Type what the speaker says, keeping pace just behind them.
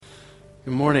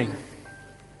Good morning.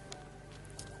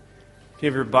 If you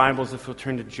have your Bibles, if you'll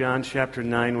turn to John chapter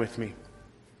 9 with me.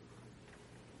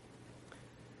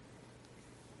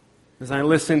 As I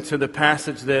listen to the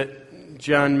passage that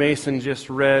John Mason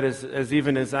just read,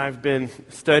 as I've been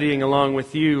studying along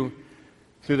with you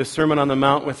through the Sermon on the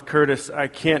Mount with Curtis, I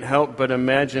can't help but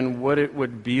imagine what it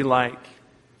would be like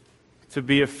to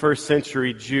be a first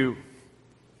century Jew.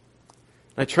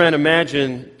 I try and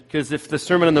imagine, because if the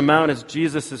Sermon on the Mount is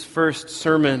Jesus' first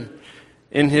sermon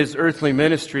in his earthly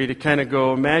ministry, to kind of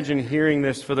go, imagine hearing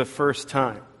this for the first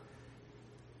time.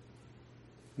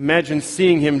 Imagine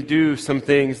seeing him do some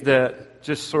things that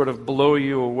just sort of blow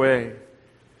you away.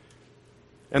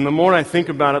 And the more I think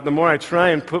about it, the more I try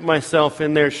and put myself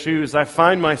in their shoes, I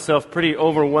find myself pretty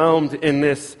overwhelmed in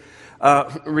this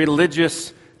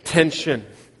religious tension.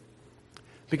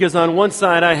 Because on one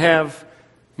side I have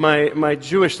my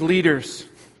Jewish leaders,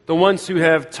 the ones who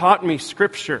have taught me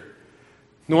Scripture,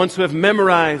 the ones who have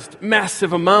memorized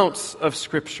massive amounts of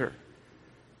Scripture,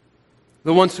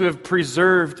 the ones who have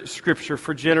preserved Scripture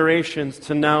for generations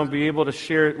to now be able to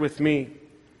share it with me,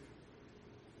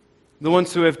 the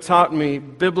ones who have taught me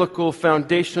biblical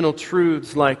foundational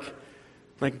truths like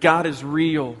God is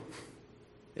real,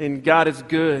 and God is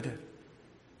good,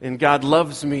 and God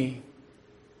loves me,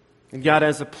 and God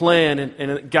has a plan,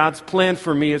 and God's plan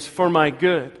for me is for my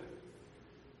good.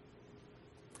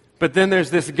 But then there's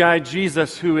this guy,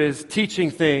 Jesus, who is teaching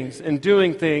things and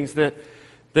doing things that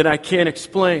I can't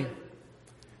explain.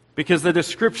 Because the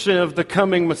description of the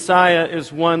coming Messiah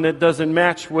is one that doesn't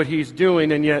match what he's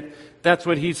doing, and yet that's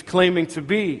what he's claiming to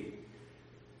be.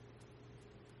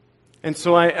 And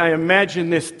so I imagine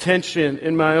this tension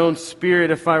in my own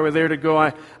spirit if I were there to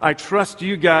go, I trust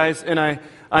you guys, and I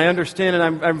understand,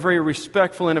 and I'm very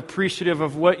respectful and appreciative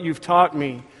of what you've taught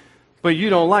me, but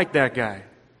you don't like that guy.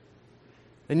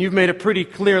 And you've made a pretty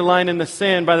clear line in the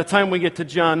sand by the time we get to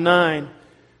John 9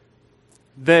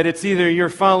 that it's either you're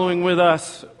following with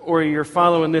us or you're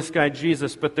following this guy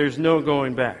Jesus, but there's no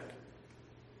going back.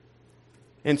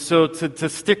 And so to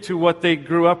stick to what they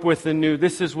grew up with and knew,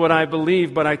 this is what I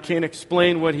believe, but I can't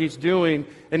explain what he's doing,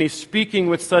 and he's speaking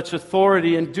with such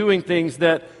authority and doing things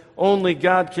that only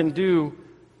God can do.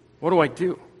 What do I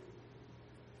do?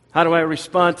 How do I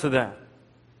respond to that?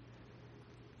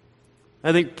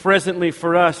 I think presently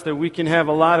for us that we can have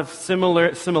a lot of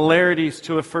similarities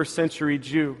to a first century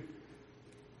Jew,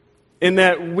 in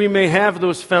that we may have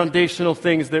those foundational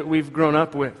things that we've grown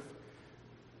up with.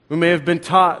 We may have been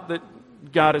taught that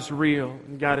God is real,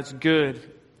 and God is good,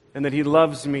 and that He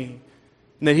loves me,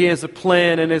 and that He has a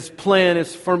plan, and His plan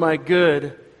is for my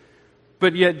good.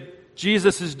 But yet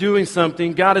Jesus is doing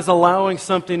something, God is allowing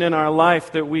something in our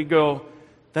life that we go,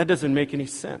 that doesn't make any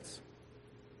sense.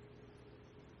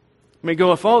 I may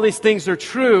go, if all these things are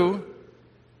true,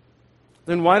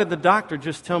 then why did the doctor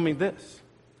just tell me this?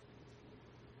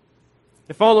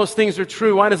 If all those things are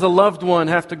true, why does a loved one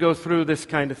have to go through this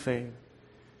kind of thing?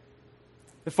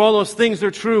 If all those things are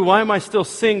true, why am I still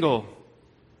single?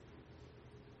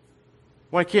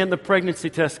 Why can't the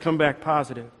pregnancy test come back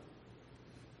positive?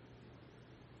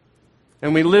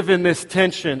 And we live in this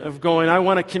tension of going, I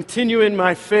want to continue in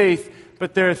my faith,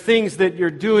 but there are things that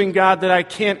you're doing, God, that I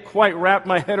can't quite wrap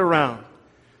my head around.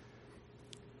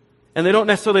 And they don't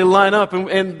necessarily line up.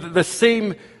 And the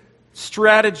same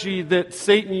strategy that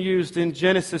Satan used in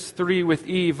Genesis 3 with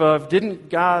Eve of,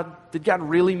 did God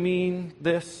really mean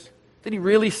this? Did He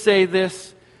really say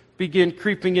this? Begin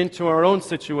creeping into our own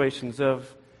situations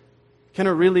of, can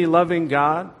a really loving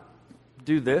God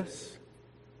do this?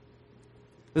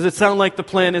 Does it sound like the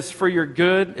plan is for your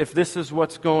good if this is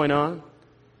what's going on?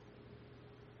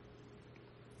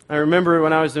 I remember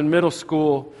when I was in middle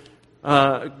school,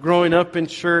 growing up in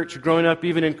church, growing up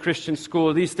even in Christian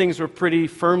school, these things were pretty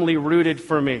firmly rooted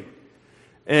for me.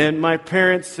 And my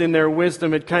parents, in their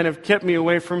wisdom, had kind of kept me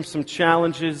away from some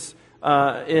challenges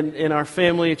in our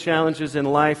family, challenges in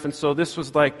life. And so this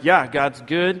was like, yeah, God's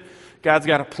good. God's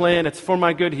got a plan. It's for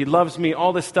my good. He loves me.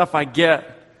 All this stuff I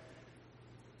get.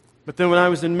 But then when I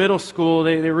was in middle school,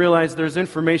 they realized there's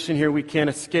information here we can't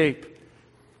escape.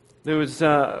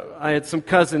 I had some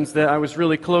cousins that I was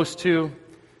really close to,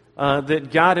 that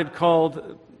God had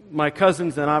called my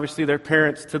cousins and obviously their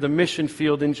parents to the mission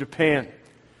field in Japan.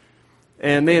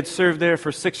 And they had served there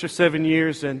for 6 or 7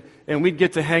 years, and we'd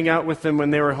get to hang out with them when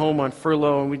they were home on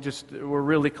furlough, and we just were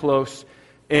really close.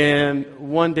 And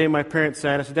one day my parents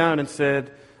sat us down and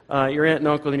said, your aunt and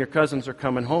uncle and your cousins are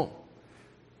coming home.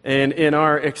 And in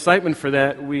our excitement for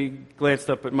that, we glanced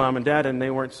up at mom and dad, and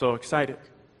they weren't so excited.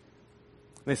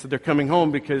 They said, they're coming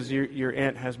home because your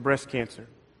aunt has breast cancer,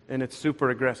 and it's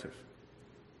super aggressive.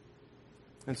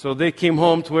 And so they came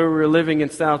home to where we were living in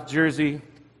South Jersey.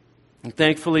 And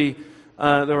thankfully,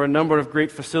 there were a number of great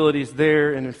facilities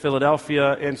there and in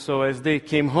Philadelphia. And so as they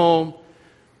came home,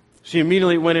 she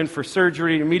immediately went in for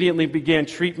surgery, immediately began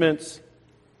treatments.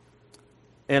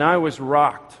 And I was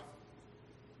rocked.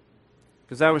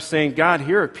 Because I was saying, God,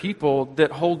 here are people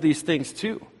that hold these things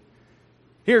too.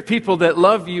 Here are people that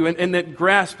love you and that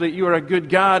grasp that you are a good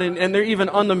God. And they're even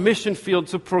on the mission field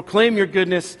to proclaim your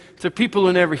goodness to people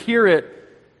who never hear it.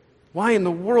 Why in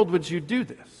the world would you do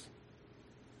this?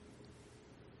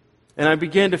 And I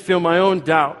began to feel my own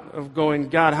doubt of going,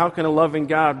 God, how can a loving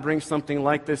God bring something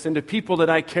like this into people that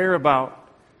I care about?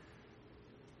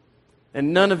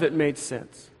 And none of it made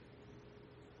sense.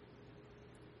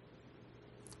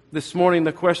 This morning,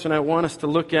 the question I want us to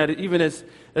look at, even as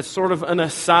sort of an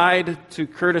aside to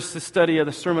Curtis's study of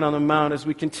the Sermon on the Mount, as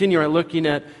we continue our looking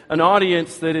at an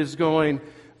audience that is going,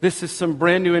 this is some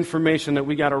brand new information that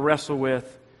we got to wrestle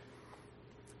with.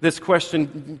 This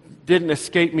question didn't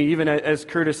escape me even as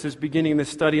Curtis is beginning this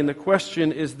study, and the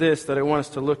question is this that I want us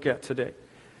to look at today.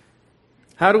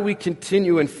 How do we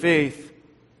continue in faith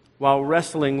while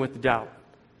wrestling with doubt?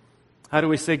 How do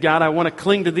we say, God, I want to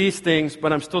cling to these things,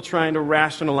 but I'm still trying to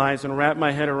rationalize and wrap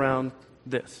my head around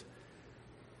this?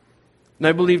 And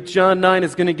I believe John 9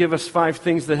 is going to give us 5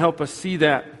 things that help us see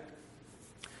that.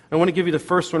 I want to give you the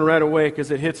first one right away because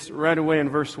it hits right away in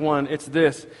verse 1. It's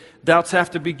this: doubts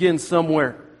have to begin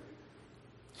somewhere.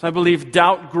 So I believe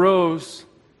doubt grows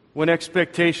when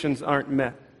expectations aren't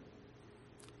met.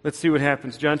 Let's see what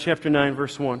happens. John chapter 9,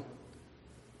 verse 1.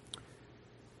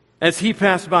 As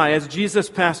Jesus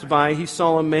passed by, he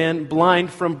saw a man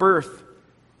blind from birth.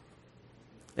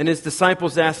 And his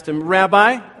disciples asked him,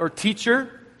 Rabbi, or teacher,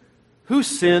 who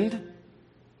sinned?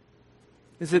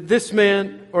 Is it this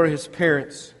man or his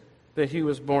parents that he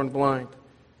was born blind?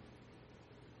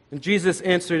 And Jesus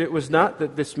answered, it was not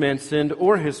that this man sinned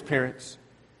or his parents,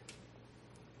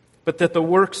 but that the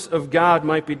works of God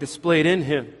might be displayed in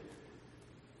him.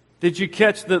 Did you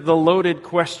catch the loaded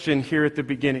question here at the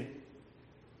beginning?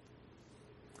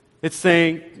 It's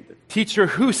saying, teacher,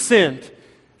 who sinned?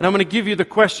 And I'm going to give you the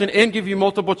question and give you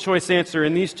multiple choice answer,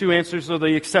 and these 2 answers are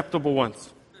the acceptable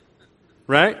ones.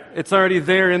 Right? It's already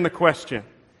there in the question.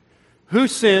 Who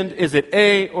sinned? Is it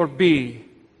A or B?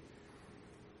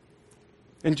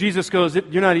 And Jesus goes,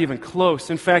 you're not even close.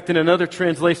 In fact, in another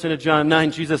translation of John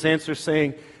 9, Jesus answers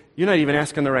saying, you're not even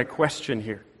asking the right question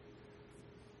here.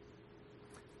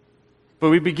 But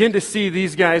we begin to see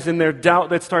these guys in their doubt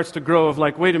that starts to grow of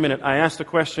like, wait a minute, I asked a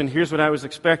question, here's what I was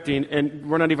expecting, and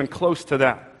we're not even close to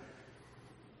that.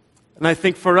 And I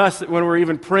think for us, when we're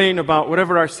even praying about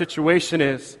whatever our situation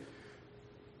is,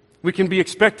 we can be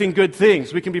expecting good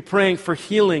things. We can be praying for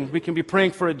healing. We can be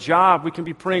praying for a job. We can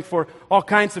be praying for all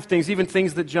kinds of things, even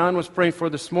things that John was praying for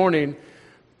this morning.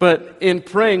 But in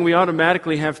praying, we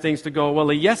automatically have things to go,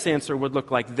 well, a yes answer would look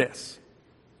like this,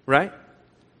 right?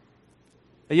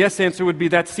 A yes answer would be,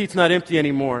 that seat's not empty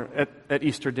anymore at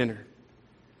Easter dinner.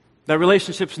 That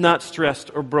relationship's not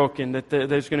stressed or broken, that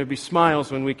there's going to be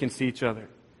smiles when we can see each other.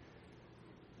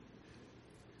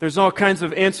 There's all kinds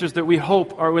of answers that we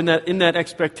hope are in that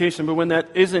expectation, but when that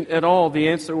isn't at all the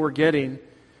answer we're getting,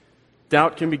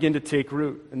 doubt can begin to take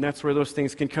root. And that's where those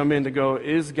things can come in to go,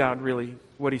 is God really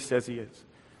what he says he is?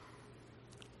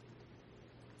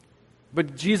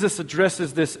 But Jesus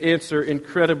addresses this answer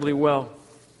incredibly well.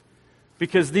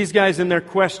 Because these guys in their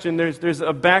question, there's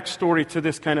a backstory to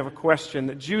this kind of a question.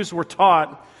 That Jews were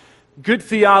taught good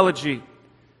theology,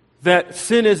 that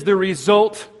sin is the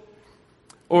result,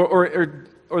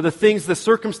 or the things, the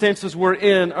circumstances we're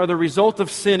in are the result of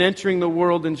sin entering the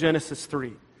world in Genesis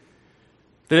 3.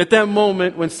 That at that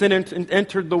moment when sin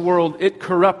entered the world, it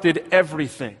corrupted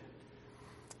everything.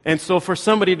 And so for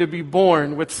somebody to be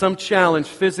born with some challenge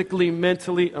physically,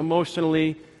 mentally,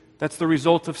 emotionally, that's the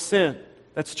result of sin.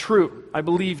 That's true. I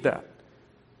believe that.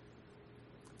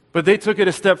 But they took it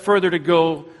a step further to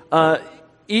go,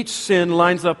 each sin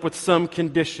lines up with some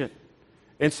condition.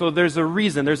 And so there's a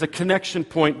reason, there's a connection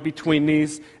point between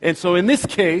these. And so in this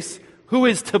case, who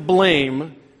is to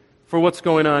blame for what's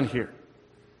going on here?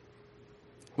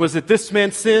 Was it this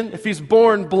man's sin? If he's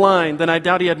born blind, then I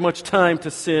doubt he had much time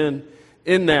to sin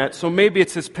in that. So maybe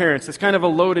it's his parents. It's kind of a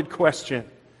loaded question.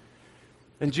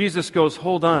 And Jesus goes,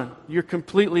 hold on, you're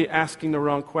completely asking the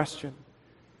wrong question.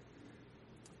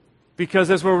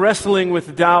 Because as we're wrestling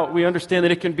with doubt, we understand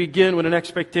that it can begin when an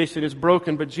expectation is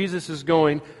broken. But Jesus is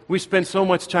going, we spend so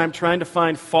much time trying to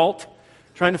find fault,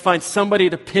 trying to find somebody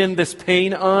to pin this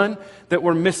pain on, that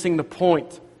we're missing the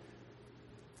point.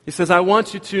 He says, I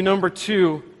want you to, number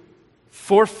 2,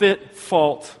 forfeit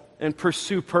fault and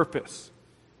pursue purpose.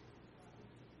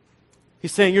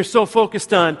 He's saying you're so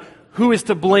focused on who is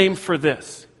to blame for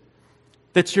this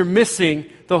that you're missing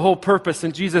the whole purpose.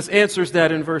 And Jesus answers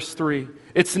that in verse 3.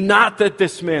 It's not that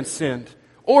this man sinned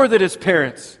or that his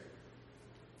parents,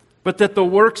 but that the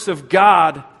works of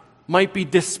God might be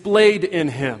displayed in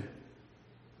him.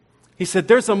 He said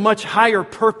there's a much higher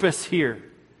purpose here.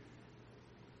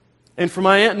 And for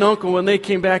my aunt and uncle, when they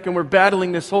came back and were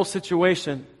battling this whole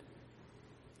situation,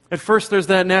 at first there's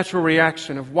that natural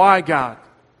reaction of why God?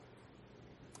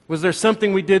 Was there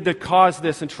something we did that caused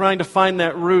this? And trying to find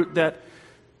that root, that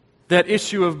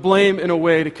issue of blame in a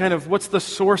way to kind of, what's the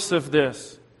source of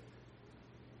this?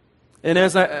 And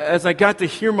as I got to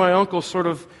hear my uncle sort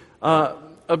of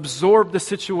absorb the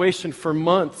situation for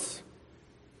months,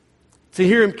 to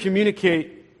hear him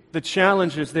communicate the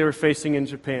challenges they were facing in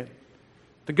Japan,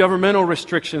 the governmental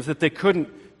restrictions that they couldn't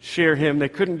share him, they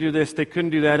couldn't do this, they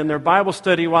couldn't do that. And their Bible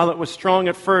study, while it was strong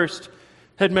at first,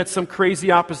 had met some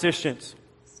crazy oppositions.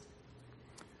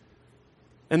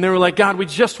 And they were like, God, we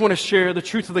just want to share the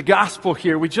truth of the gospel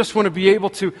here. We just want to be able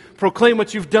to proclaim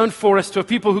what you've done for us to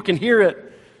people who can hear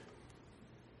it.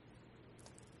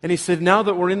 And he said, now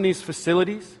that we're in these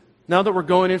facilities, now that we're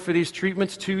going in for these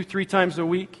treatments 2-3 times a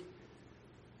week,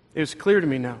 it was clear to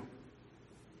me now.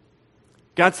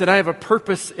 God said, I have a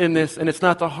purpose in this, and it's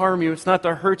not to harm you, it's not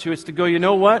to hurt you, it's to go, you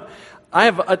know what?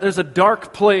 There's a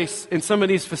dark place in some of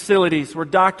these facilities where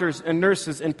doctors and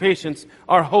nurses and patients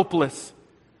are hopeless.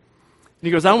 And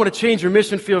he goes, I want to change your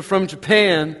mission field from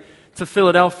Japan to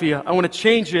Philadelphia. I want to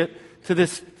change it to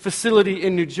this facility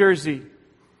in New Jersey.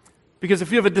 Because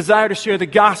if you have a desire to share the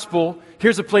gospel,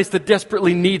 here's a place that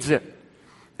desperately needs it.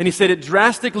 And he said, it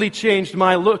drastically changed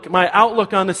my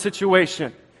outlook on the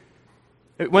situation.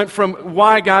 It went from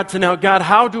why God to now, God,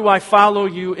 how do I follow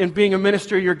you in being a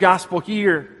minister of your gospel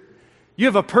here? You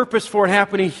have a purpose for it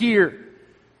happening here.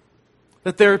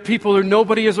 That there are people who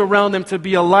nobody is around them to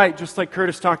be a light, just like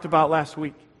Curtis talked about last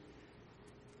week.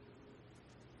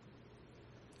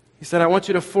 He said, I want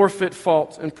you to forfeit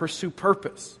fault and pursue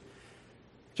purpose.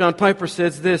 John Piper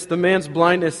says this, the man's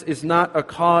blindness is not a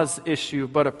cause issue,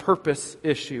 but a purpose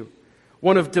issue.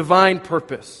 One of divine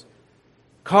purpose.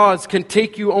 Cause can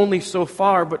take you only so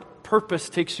far, but purpose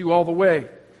takes you all the way.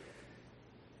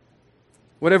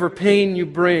 Whatever pain you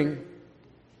bring,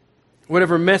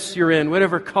 whatever mess you're in,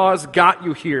 whatever cause got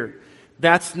you here,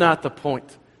 that's not the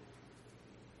point.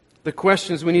 The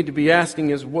questions we need to be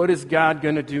asking is, what is God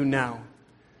going to do now?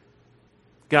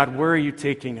 God, where are you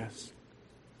taking us?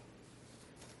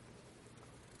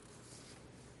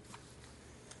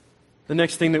 The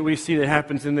next thing that we see that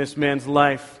happens in this man's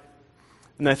life,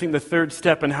 and I think the third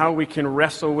step in how we can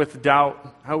wrestle with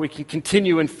doubt, how we can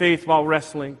continue in faith while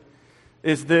wrestling,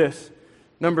 is this.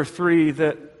 Number 3,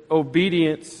 that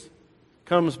obedience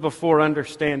comes before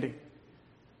understanding.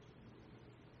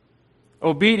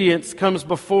 Obedience comes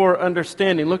before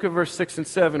understanding. Look at verse 6 and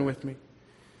 7 with me.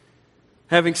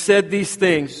 Having said these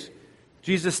things,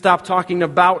 Jesus stopped talking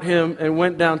about him and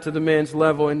went down to the man's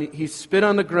level, and he spit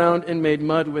on the ground and made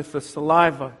mud with the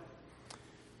saliva.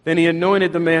 Then he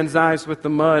anointed the man's eyes with the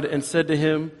mud and said to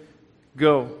him,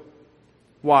 go,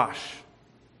 wash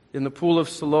in the pool of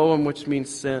Siloam, which means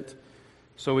sent.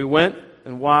 So he went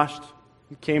and washed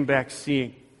and came back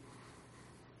seeing.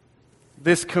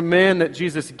 This command that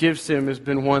Jesus gives him has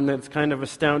been one that's kind of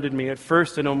astounded me. At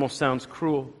first, it almost sounds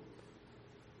cruel.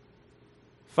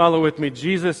 Follow with me.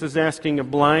 Jesus is asking a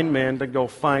blind man to go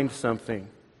find something.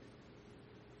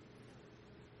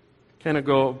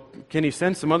 Can he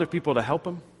send some other people to help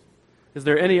him? Is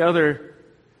there any other?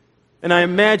 And I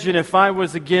imagine if I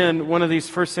was, again, one of these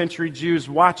first century Jews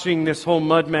watching this whole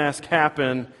mud mask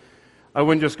happen, I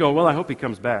wouldn't just go, well, I hope he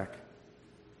comes back.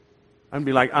 I'd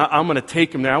be like, I'm going to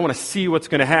take him there. I want to see what's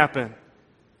going to happen.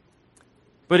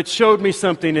 But it showed me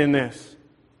something in this.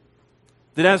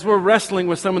 That as we're wrestling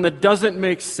with someone that doesn't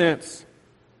make sense,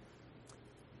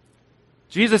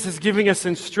 Jesus is giving us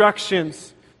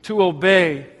instructions to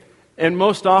obey. And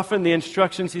most often, the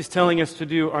instructions he's telling us to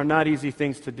do are not easy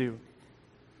things to do.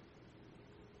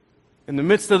 In the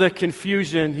midst of the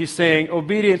confusion, he's saying,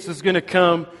 obedience is going to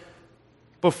come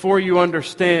before you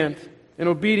understand. And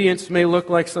obedience may look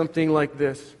like something like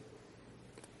this.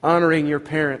 Honoring your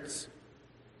parents.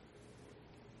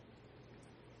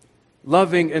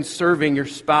 Loving and serving your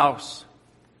spouse.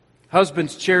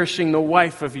 Husbands cherishing the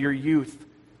wife of your youth.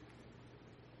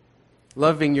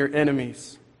 Loving your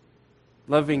enemies.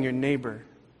 Loving your neighbor.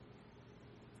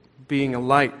 Being a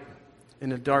light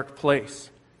in a dark place.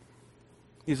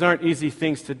 These aren't easy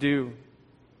things to do.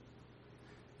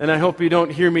 And I hope you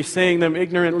don't hear me saying them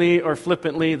ignorantly or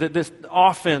flippantly, that this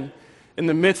often, in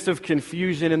the midst of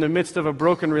confusion, in the midst of a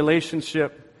broken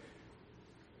relationship,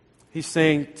 He's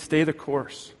saying, stay the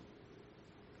course.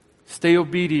 Stay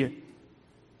obedient.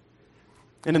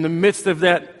 And in the midst of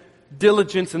that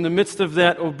diligence, in the midst of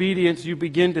that obedience, you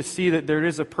begin to see that there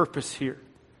is a purpose here.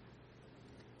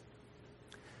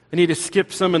 I need to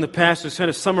skip some in the passage, kind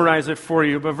of summarize it for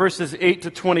you. But verses 8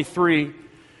 to 23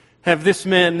 have this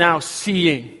man now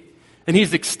seeing. And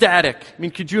he's ecstatic. I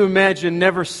mean, could you imagine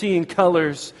never seeing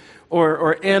colors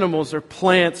or animals or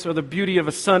plants or the beauty of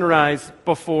a sunrise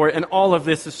before? And all of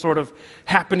this is sort of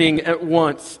happening at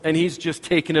once. And he's just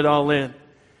taking it all in.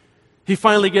 He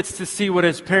finally gets to see what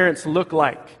his parents look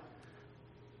like.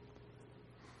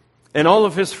 And all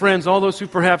of his friends, all those who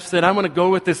perhaps said, I'm going to go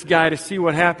with this guy to see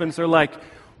what happens, are like,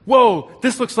 whoa,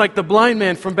 this looks like the blind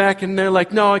man from back. And they're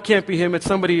like, no, it can't be him. It's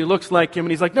somebody who looks like him.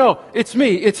 And he's like, no, it's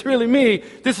me. It's really me.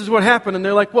 This is what happened. And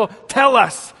they're like, well, tell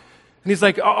us. And he's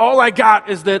like, all I got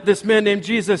is that this man named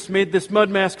Jesus made this mud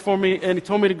mask for me, and he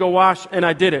told me to go wash, and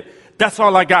I did it. That's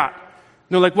all I got. And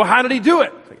they're like, well, how did he do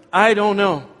it? Like, I don't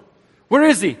know. Where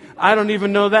is he? I don't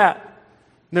even know that.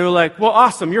 And they were like, well,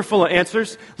 awesome. You're full of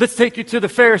answers. Let's take you to the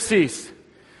Pharisees.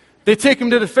 They take him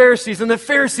to the Pharisees, and the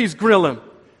Pharisees grill him.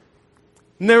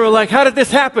 And they were like, how did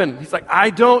this happen? He's like,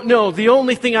 I don't know. The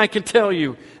only thing I can tell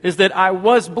you is that I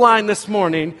was blind this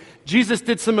morning. Jesus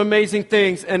did some amazing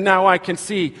things, and now I can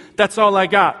see. That's all I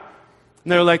got.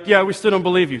 And they're like, yeah, we still don't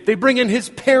believe you. They bring in his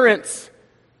parents.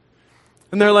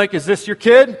 And they're like, is this your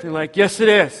kid? They're like, yes, it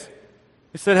is.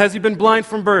 He said, has he been blind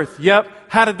from birth? Yep.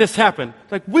 How did this happen?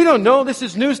 Like, we don't know. This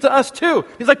is news to us too.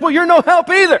 He's like, well, you're no help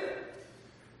either.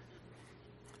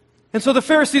 And so the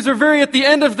Pharisees are very at the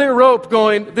end of their rope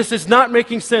going, this is not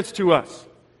making sense to us.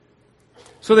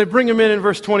 So they bring him in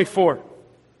verse 24.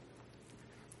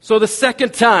 So the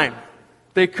second time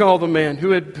they call the man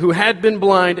who had been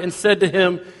blind and said to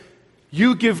him,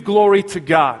 you give glory to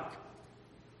God.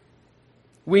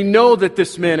 We know that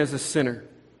this man is a sinner.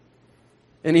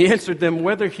 And he answered them,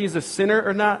 whether he's a sinner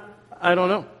or not, I don't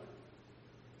know.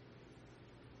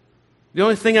 The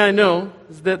only thing I know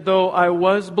is that though I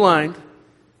was blind,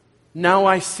 now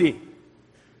I see.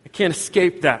 I can't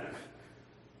escape that.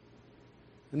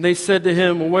 And they said to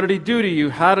him, well, what did he do to you?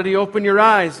 How did he open your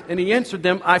eyes? And he answered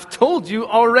them, I've told you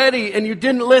already, and you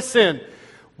didn't listen.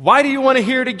 Why do you want to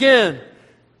hear it again?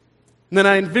 And then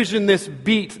I envision this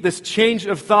beat, this change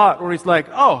of thought, where he's like,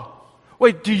 oh,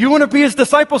 wait, do you want to be his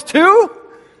disciples too?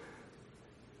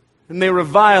 And they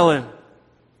revile him.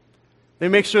 They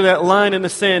make sure that line in the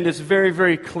sand is very,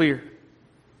 very clear.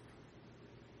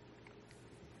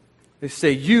 They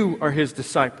say, you are his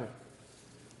disciple.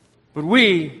 But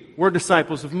we're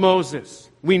disciples of Moses.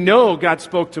 We know God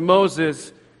spoke to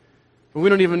Moses, but we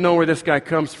don't even know where this guy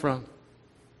comes from.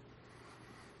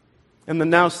 And the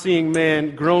now seeing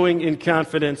man, growing in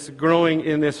confidence, growing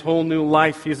in this whole new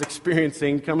life he's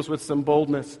experiencing, comes with some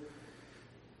boldness.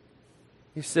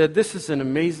 He said, this is an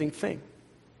amazing thing.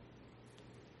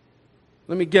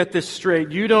 Let me get this straight.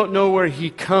 You don't know where he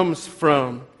comes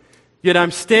from. Yet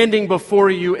I'm standing before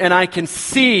you and I can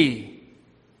see.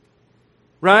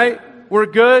 Right? We're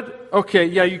good? Okay,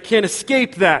 yeah, you can't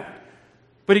escape that.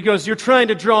 But he goes, you're trying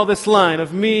to draw this line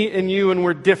of me and you and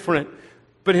we're different.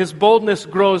 But his boldness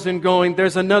grows in going,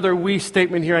 there's another we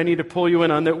statement here I need to pull you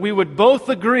in on. That we would both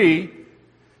agree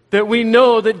that we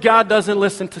know that God doesn't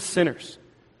listen to sinners.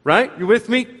 Right? You with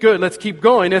me? Good, let's keep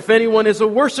going. If anyone is a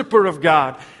worshiper of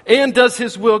God and does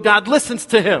his will, God listens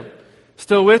to him.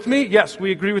 Still with me? Yes,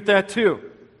 we agree with that too.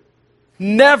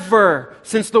 Never,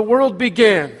 since the world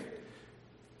began,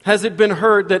 has it been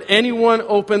heard that anyone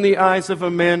opened the eyes of a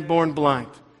man born blind.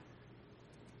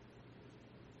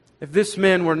 If this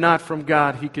man were not from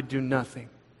God, he could do nothing.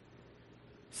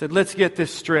 He said, let's get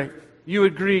this straight. You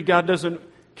agree God doesn't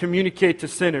communicate to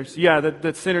sinners. Yeah,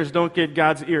 that sinners don't get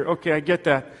God's ear. Okay, I get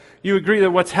that. You agree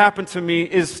that what's happened to me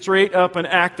is straight up an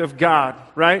act of God,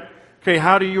 right? Okay,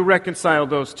 how do you reconcile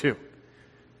those two?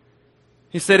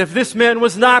 He said, if this man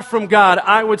was not from God,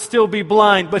 I would still be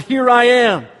blind, but here I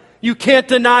am. You can't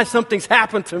deny something's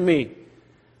happened to me.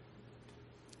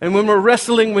 And when we're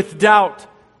wrestling with doubt,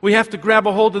 we have to grab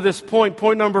a hold of this point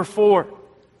number 4.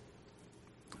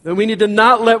 That we need to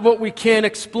not let what we can't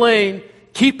explain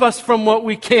keep us from what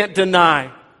we can't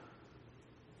deny.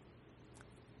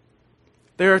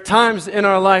 There are times in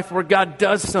our life where God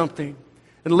does something.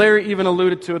 And Larry even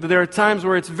alluded to it, that there are times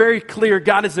where it's very clear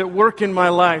God is at work in my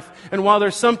life. And while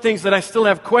there's some things that I still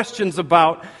have questions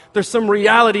about, there's some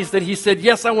realities that he said,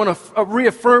 yes, I want to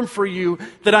reaffirm for you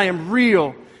that I am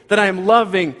real, that I am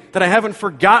loving, that I haven't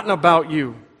forgotten about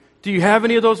you. Do you have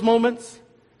any of those moments?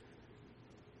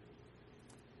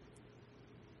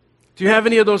 Do you have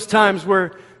any of those times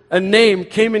where a name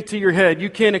came into your head? You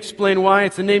can't explain why.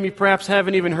 It's a name you perhaps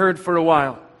haven't even heard for a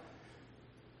while.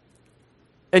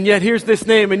 And yet here's this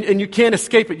name, and you can't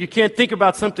escape it. You can't think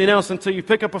about something else until you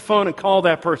pick up a phone and call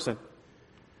that person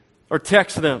or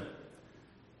text them.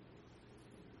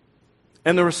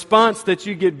 And the response that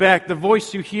you get back, the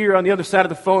voice you hear on the other side of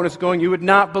the phone is going, you would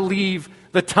not believe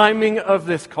the timing of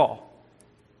this call.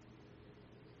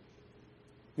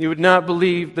 You would not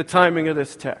believe the timing of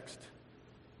this text.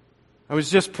 I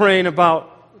was just praying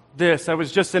about this. I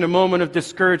was just in a moment of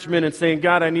discouragement and saying,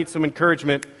 God, I need some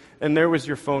encouragement. And there was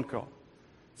your phone call.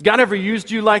 Has God ever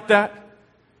used you like that?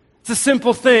 It's a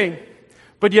simple thing.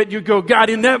 But yet you go, God,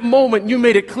 in that moment, you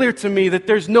made it clear to me that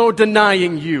there's no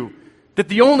denying you. That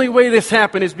the only way this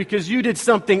happened is because you did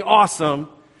something awesome.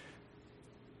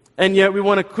 And yet we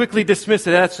want to quickly dismiss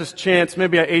it. That's just chance.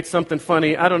 Maybe I ate something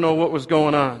funny. I don't know what was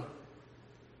going on.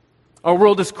 Our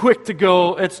world is quick to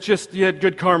go, it's just, you had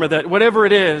good karma, that whatever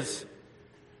it is.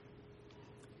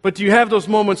 But do you have those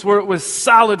moments where it was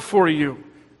solid for you?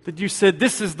 That you said,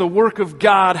 this is the work of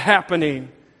God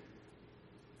happening.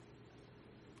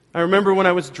 I remember when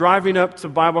I was driving up to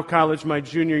Bible college my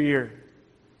junior year.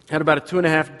 I had about a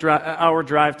 2.5-hour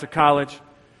drive to college.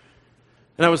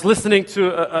 And I was listening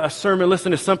to a sermon,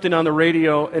 listening to something on the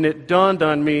radio, and it dawned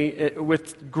on me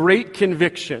with great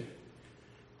conviction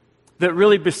that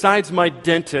really, besides my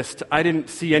dentist, I didn't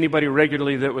see anybody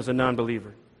regularly that was a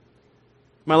non-believer.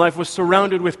 My life was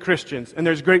surrounded with Christians, and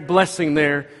there's great blessing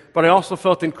there, but I also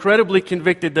felt incredibly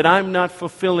convicted that I'm not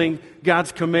fulfilling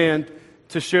God's command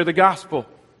to share the gospel.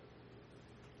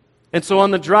 And so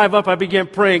on the drive up, I began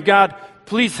praying, God,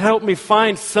 please help me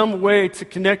find some way to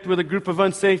connect with a group of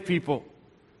unsaved people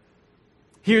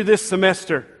here this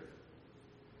semester.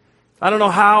 I don't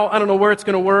know how, I don't know where it's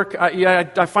going to work.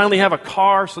 I finally have a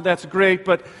car, so that's great,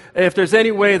 but if there's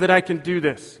any way that I can do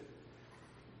this.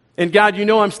 And God, you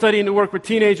know I'm studying to work with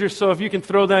teenagers, so if you can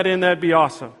throw that in, that'd be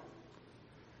awesome.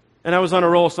 And I was on a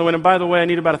roll, so and by the way, I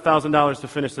need about $1,000 to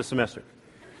finish the semester.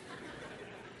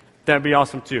 That'd be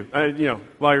awesome too,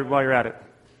 while you're at it.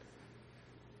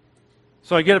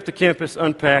 So I get up to campus,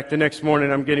 unpack. The next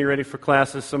morning I'm getting ready for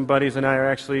classes. Some buddies and I are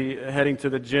actually heading to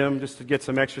the gym just to get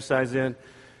some exercise in.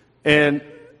 And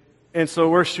so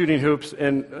we're shooting hoops,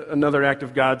 and another act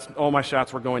of God's, all my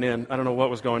shots were going in. I don't know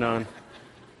what was going on.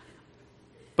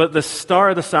 But the star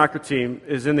of the soccer team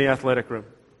is in the athletic room,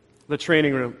 the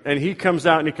training room. And he comes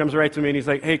out and he comes right to me and he's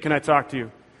like, hey, can I talk to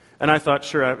you? And I thought,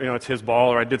 sure, it's his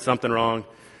ball or I did something wrong.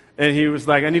 And he was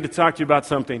like, I need to talk to you about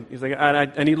something. He's like,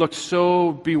 and he looked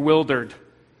so bewildered.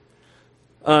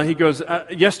 He goes,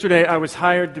 yesterday I was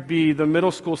hired to be the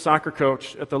middle school soccer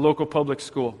coach at the local public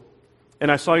school.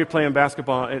 And I saw you playing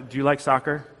basketball. Do you like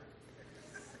soccer?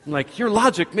 I'm like, your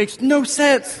logic makes no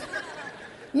sense.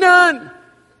 None.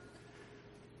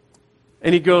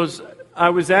 And he goes, I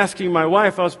was asking my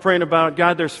wife, I was praying about,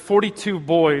 God, there's 42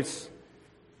 boys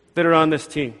that are on this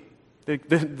team.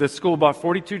 The school bought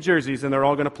 42 jerseys, and they're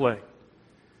all going to play.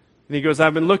 And he goes,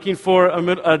 I've been looking for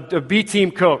a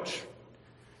B-team coach.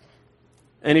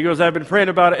 And he goes, I've been praying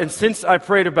about it, and since I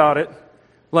prayed about it,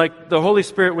 like the Holy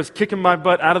Spirit was kicking my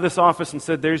butt out of this office and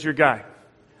said, there's your guy.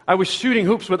 I was shooting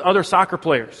hoops with other soccer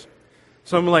players.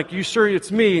 So I'm like, you sure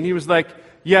it's me? And he was like,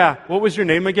 yeah, what was your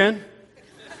name again?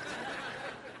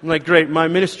 I'm like, great, my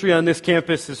ministry on this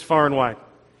campus is far and wide.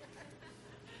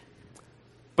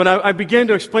 But I began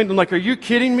to explain to him, like, are you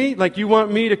kidding me? Like, you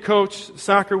want me to coach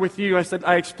soccer with you?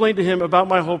 I explained to him about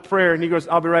my whole prayer, and he goes,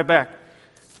 I'll be right back.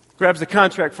 Grabs the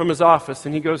contract from his office,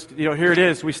 and he goes, here it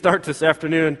is. We start this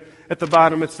afternoon. At the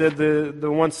bottom, it said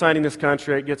the one signing this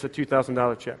contract gets a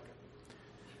 $2,000 check.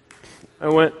 I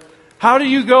went, how do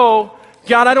you go,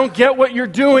 God, I don't get what you're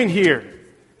doing here.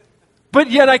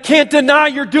 But yet I can't deny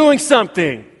you're doing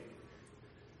something.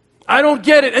 I don't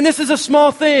get it. And this is a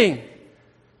small thing.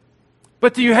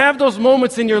 But do you have those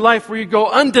moments in your life where you go,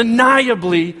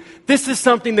 undeniably, this is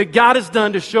something that God has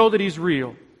done to show that He's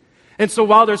real? And so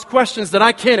while there's questions that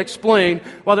I can't explain,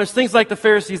 while there's things like the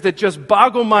Pharisees that just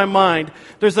boggle my mind,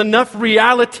 there's enough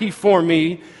reality for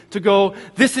me to go,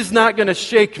 this is not going to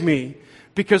shake me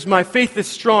because my faith is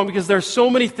strong, because there's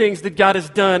so many things that God has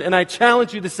done. And I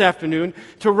challenge you this afternoon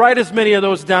to write as many of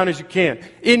those down as you can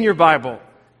in your Bible.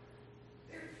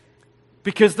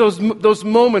 Because those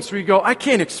moments where you go, I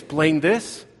can't explain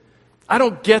this. I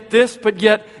don't get this, but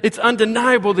yet it's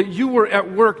undeniable that you were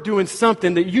at work doing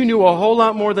something that you knew a whole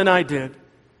lot more than I did.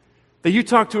 That you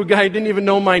talked to a guy who didn't even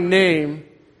know my name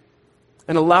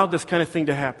and allowed this kind of thing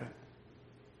to happen.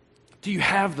 Do you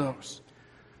have those?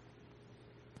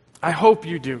 I hope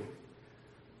you do.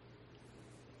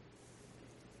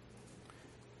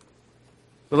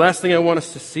 The last thing I want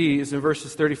us to see is in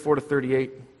verses 34 to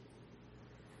 38.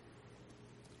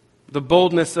 The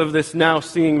boldness of this now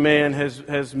seeing man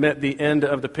has met the end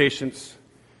of the patience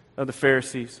of the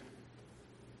Pharisees.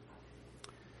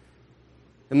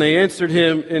 And they answered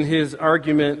him in his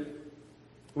argument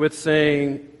with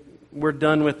saying, we're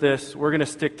done with this. We're going to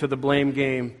stick to the blame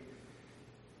game.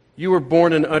 You were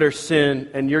born in utter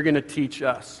sin, and you're going to teach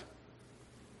us.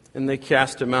 And they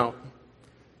cast him out.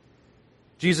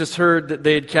 Jesus heard that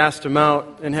they had cast him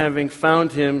out, and having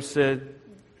found him, said,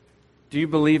 do you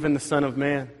believe in the Son of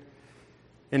Man?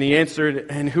 And he answered,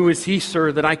 and who is he,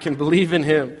 sir, that I can believe in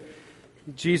him?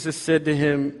 Jesus said to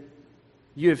him,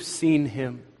 you have seen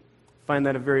him. I find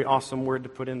that a very awesome word to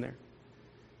put in there.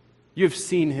 You have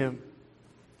seen him,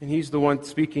 and he's the one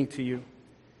speaking to you.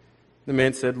 The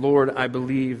man said, Lord, I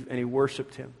believe, and he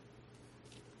worshiped him.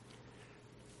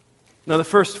 Now, the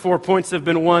first 4 points have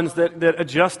been ones that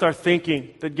adjust our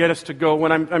thinking, that get us to go,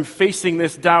 when I'm facing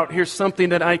this doubt, here's something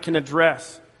that I can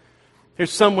address.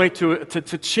 Here's some way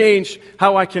to change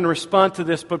how I can respond to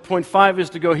this. But point 5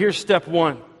 is to go, here's step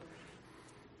 1.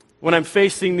 When I'm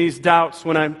facing these doubts,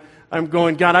 when I'm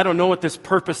going, God, I don't know what this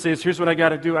purpose is. Here's what I got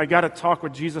to do. I got to talk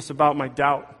with Jesus about my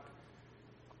doubt.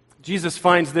 Jesus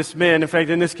finds this man. In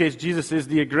fact, in this case, Jesus is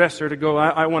the aggressor to go,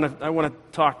 I want to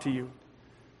talk to you.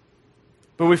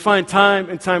 But we find time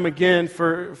and time again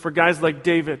for guys like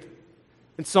David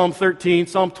in Psalm 13,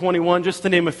 Psalm 21, just to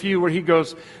name a few, where he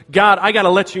goes, God, I got to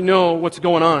let you know what's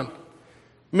going on.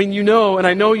 I mean, you know, and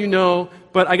I know you know,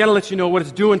 but I got to let you know what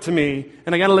it's doing to me,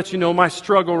 and I got to let you know my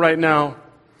struggle right now.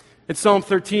 In Psalm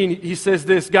 13, he says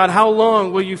this, God, how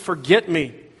long will you forget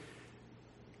me?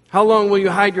 How long will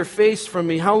you hide your face from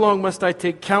me? How long must I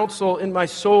take counsel in my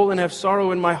soul and have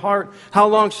sorrow in my heart? How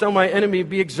long shall my enemy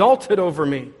be exalted over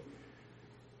me?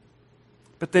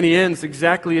 But then he ends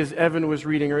exactly as Evan was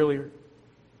reading earlier.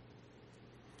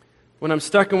 When I'm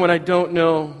stuck in what I don't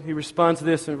know, he responds to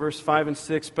this in verse 5 and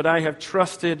 6, but I have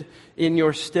trusted in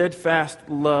your steadfast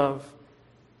love.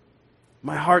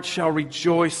 My heart shall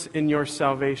rejoice in your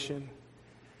salvation.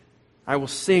 I will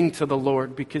sing to the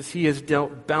Lord because he has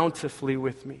dealt bountifully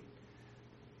with me.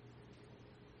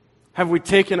 Have we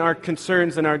taken our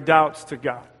concerns and our doubts to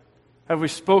God? Have we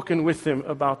spoken with him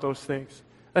about those things?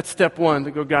 That's step 1,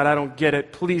 to go, God, I don't get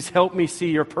it. Please help me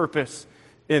see your purpose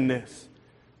in this.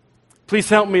 Please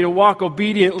help me to walk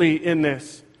obediently in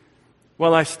this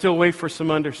while I still wait for some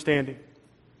understanding.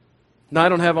 Now, I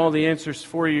don't have all the answers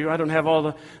for you. I don't have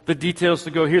all the details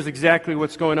to go, here's exactly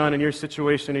what's going on in your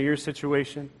situation or your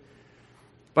situation.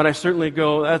 But I certainly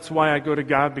go, that's why I go to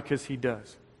God, because he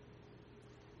does.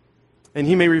 And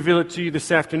he may reveal it to you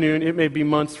this afternoon. It may be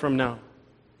months from now.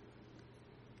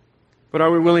 But are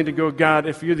we willing to go, God,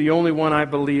 if you're the only one I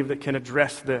believe that can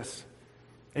address this,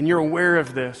 and you're aware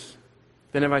of this,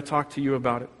 then have I talked to you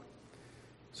about it?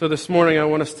 So this morning I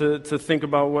want us to think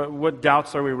about what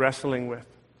doubts are we wrestling with.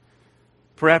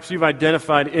 Perhaps you've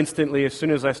identified instantly as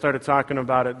soon as I started talking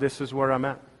about it, this is where I'm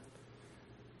at.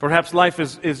 Perhaps life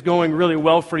is going really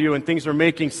well for you and things are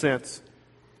making sense.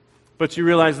 But you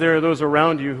realize there are those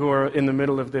around you who are in the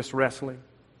middle of this wrestling.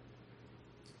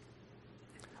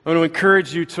 I want to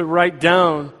encourage you to write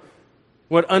down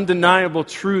what undeniable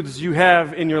truths you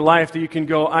have in your life that you can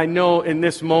go, I know in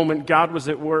this moment God was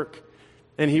at work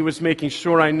and he was making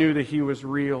sure I knew that he was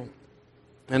real.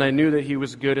 And I knew that he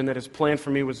was good and that his plan for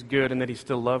me was good and that he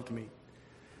still loved me.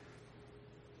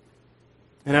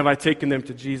 And have I taken them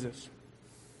to Jesus?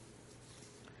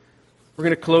 We're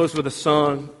going to close with a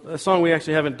song we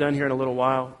actually haven't done here in a little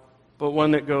while, but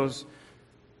one that goes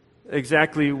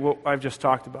exactly what I've just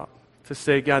talked about. To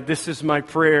say, God, this is my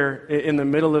prayer in the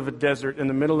middle of a desert, in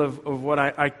the middle of what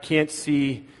I can't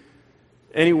see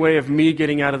any way of me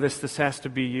getting out of this. This has to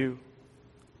be you.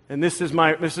 And this is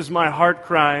my heart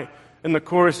cry. And the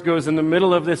chorus goes, in the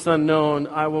middle of this unknown,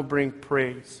 I will bring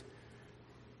praise.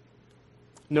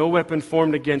 No weapon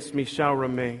formed against me shall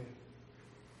remain.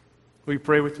 Will you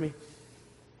pray with me?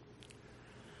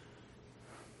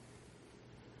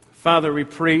 Father, we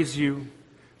praise you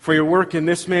for your work in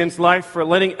this man's life, for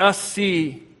letting us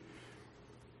see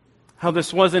how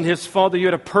this wasn't his fault, that you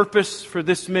had a purpose for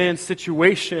this man's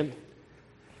situation.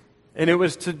 And it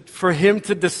was for him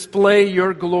to display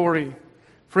your glory,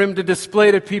 for him to display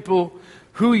to people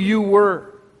who you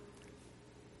were.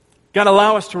 God,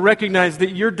 allow us to recognize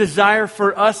that your desire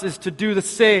for us is to do the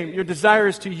same. Your desire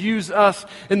is to use us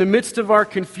in the midst of our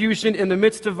confusion, in the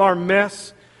midst of our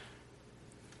mess,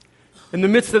 in the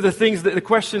midst of the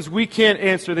questions we can't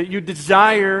answer, that you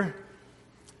desire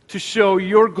to show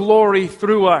your glory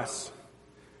through us.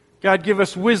 God, give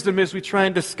us wisdom as we try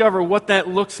and discover what that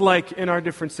looks like in our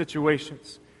different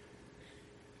situations.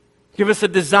 Give us a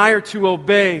desire to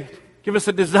obey. Give us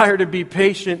a desire to be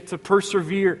patient, to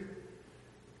persevere.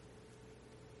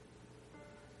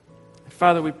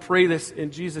 Father, we pray this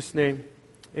in Jesus' name.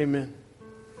 Amen.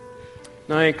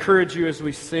 Now I encourage you as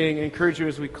we sing, I encourage you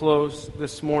as we close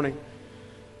this morning.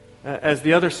 As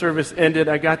the other service ended,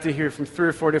 I got to hear from 3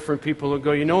 or 4 different people who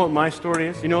go, you know what my story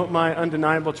is? You know what my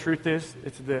undeniable truth is?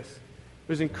 It's this. It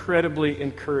was incredibly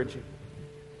encouraging.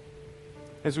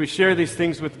 As we share these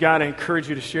things with God, I encourage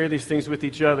you to share these things with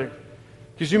each other.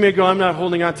 Because you may go, I'm not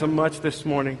holding on to much this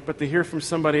morning, but to hear from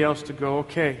somebody else to go,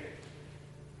 okay,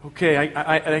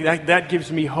 that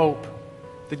gives me hope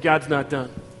that God's not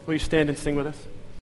done. Will you stand and sing with us?